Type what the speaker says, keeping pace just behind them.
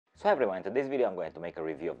So everyone, in today's video I'm going to make a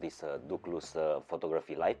review of this DUCLUS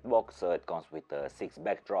Photography Light Box. It comes with 6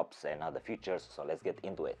 backdrops and other features, so let's get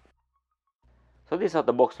into it. So this is how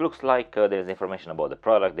the box looks like. There's information about the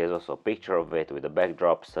product, there's also a picture of it with the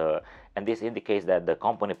backdrops, and this indicates that the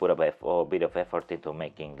company put a bit of effort into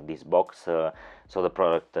making this box, so the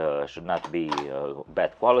product should not be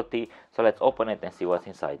bad quality. So let's open it and see what's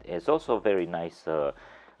inside. It's also a very nice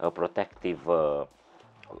protective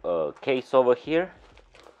case over here,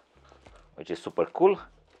 which is super cool,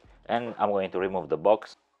 and I'm going to remove the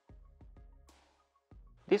box.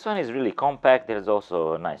 This one is really compact. There's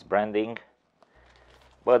also nice branding,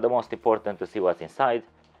 but the most important to see what's inside.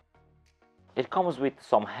 It comes with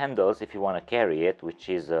some handles if you want to carry it, which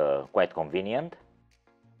is quite convenient.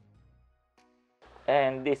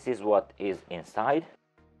 And this is what is inside.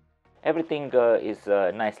 Everything is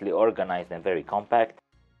nicely organized and very compact,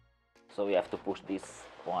 so we have to push this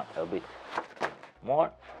one a bit more.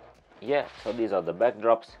 Yeah, so these are the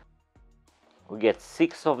backdrops. We get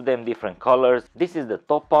 6 of them, different colors. This is the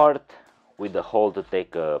top part with the hole to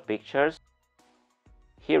take pictures.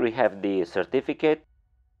 Here we have the certificate.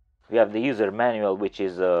 We have the user manual, which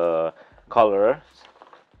is colors,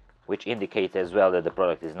 which indicates as well that the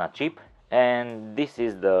product is not cheap. And this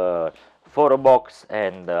is the photo box,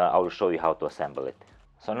 and I will show you how to assemble it.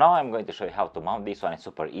 So now I'm going to show you how to mount this one. It's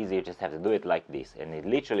super easy. You just have to do it like this, and it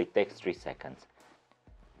literally takes 3 seconds.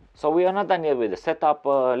 So we are not done yet with the setup.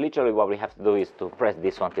 Literally what we have to do is to press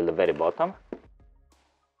this one till the very bottom.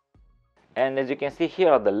 And as you can see,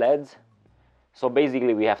 here are the LEDs. So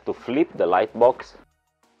basically we have to flip the light box.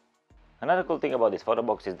 Another cool thing about this photo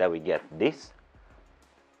box is that we get this,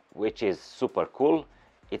 which is super cool.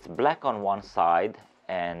 It's black on one side,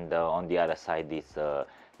 and on the other side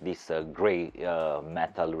this gray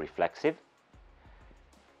metal reflexive.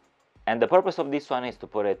 And the purpose of this one is to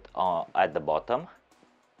put it at the bottom,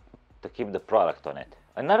 to keep the product on it.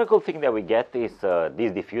 Another cool thing that we get is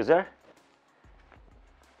this diffuser,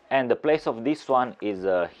 and the place of this one is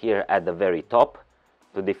here at the very top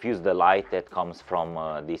to diffuse the light that comes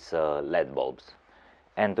from these LED bulbs.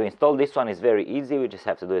 And to install this one is very easy. We just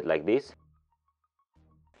have to do it like this,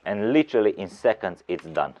 and literally in seconds it's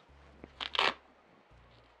done.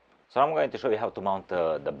 So I'm going to show you how to mount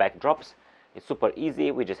the backdrops. It's super easy.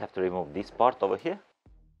 We just have to remove this part over here.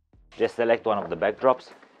 Just select one of the backdrops,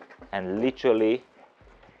 and literally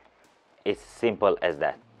it's simple as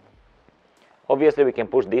that. Obviously we can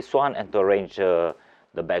push this one and to arrange the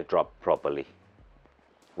backdrop properly,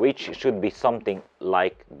 which should be something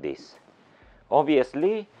like this.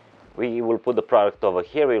 Obviously we will put the product over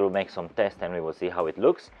here, we will make some tests and we will see how it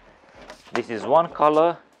looks. This is one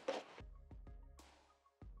color.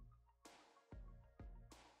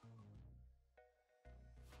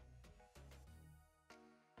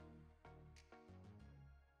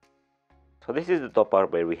 So this is the top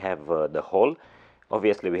part where we have the hole.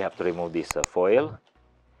 Obviously we have to remove this foil,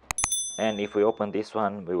 and if we open this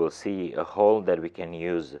one we will see a hole that we can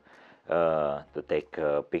use to take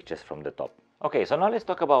pictures from the top. Okay, so now let's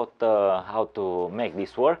talk about how to make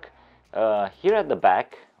this work. Here at the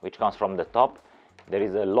back, which comes from the top, there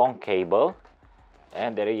is a long cable,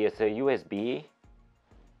 and there is a USB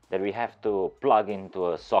that we have to plug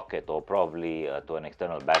into a socket, or probably to an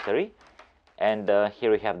external battery. And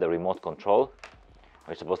here we have the remote control,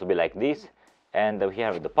 which is supposed to be like this, and we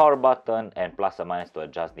have the power button and plus or minus to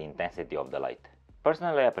adjust the intensity of the light.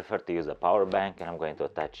 Personally I prefer to use a power bank, and I'm going to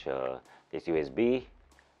attach this USB.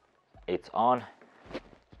 It's on,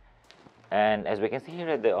 and as we can see here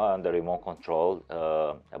on the remote control,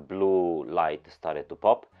 a blue light started to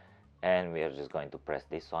pop, and we are just going to press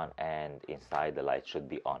this one, and inside the light should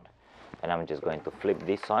be on. And I'm just going to flip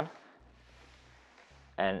this one,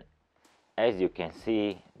 and as you can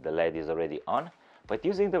see the LED is already on. But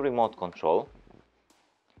using the remote control,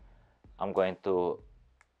 I'm going to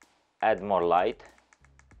add more light,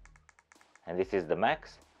 and this is the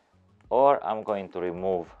max, or I'm going to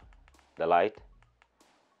remove the light.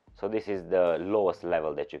 So this is the lowest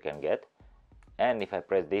level that you can get, and if I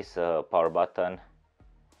press this power button,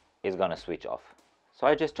 it's gonna switch off. So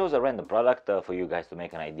I just chose a random product for you guys to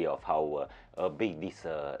make an idea of how big this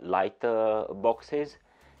light box is.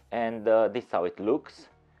 And this is how it looks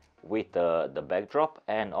with the backdrop,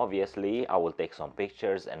 and obviously I will take some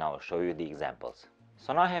pictures and I will show you the examples.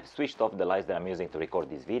 So now I have switched off the lights that I'm using to record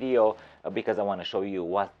this video because I want to show you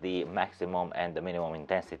what the maximum and the minimum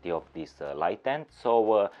intensity of this light end.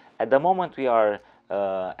 So at the moment we are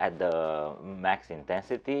at the max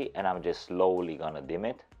intensity, and I'm just slowly gonna dim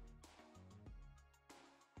it.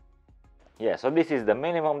 Yeah, so this is the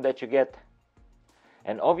minimum that you get.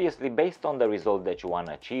 And obviously based on the result that you want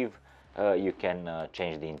to achieve, you can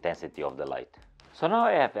change the intensity of the light. So now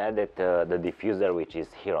I have added the diffuser, which is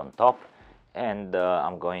here on top, and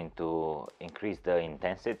I'm going to increase the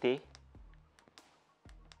intensity,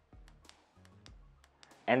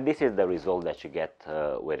 and this is the result that you get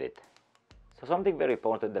with it. So something very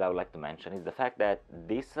important that I would like to mention is the fact that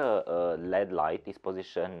this LED light is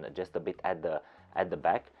positioned just a bit at the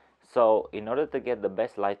back. So in order to get the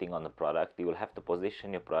best lighting on the product, you will have to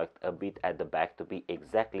position your product a bit at the back to be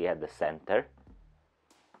exactly at the center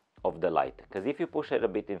of the light. Because if you push it a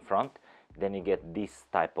bit in front, then you get this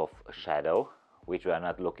type of shadow, which we are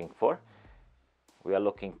not looking for. We are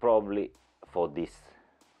looking probably for this.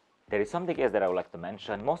 There is something else that I would like to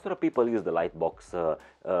mention. Most of the people use the light box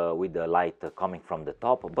with the light coming from the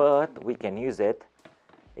top, but we can use it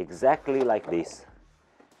exactly like this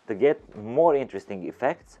to get more interesting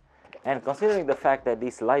effects. And considering the fact that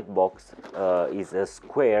this light box is a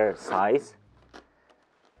square size,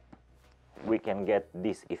 we can get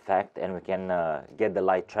this effect, and we can get the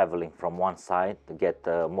light traveling from one side to get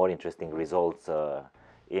more interesting results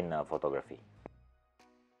in photography.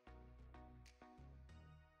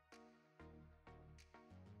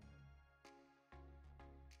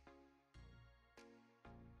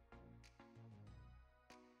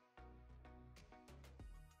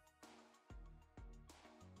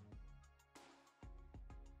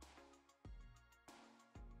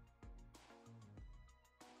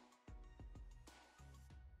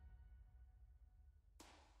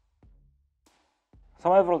 So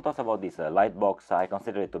my overall thoughts about this light box: I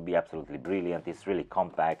consider it to be absolutely brilliant. It's really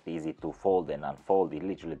compact, easy to fold and unfold. It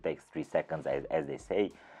literally takes 3 seconds, as they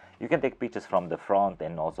say. You can take pictures from the front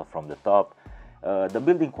and also from the top. The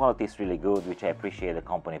building quality is really good, which I appreciate the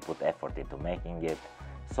company put effort into making it.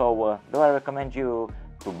 So do I recommend you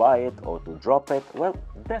to buy it or to drop it? Well,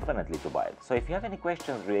 definitely to buy it. So if you have any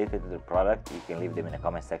questions related to the product, you can leave them in the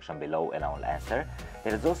comment section below and I will answer.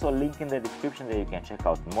 There is also a link in the description that you can check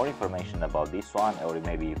out more information about this one, or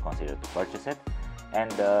maybe you consider to purchase it.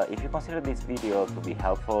 And if you consider this video to be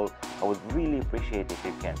helpful, I would really appreciate if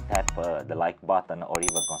you can tap the like button or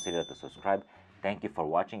even consider to subscribe. Thank you for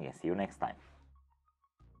watching and see you next time.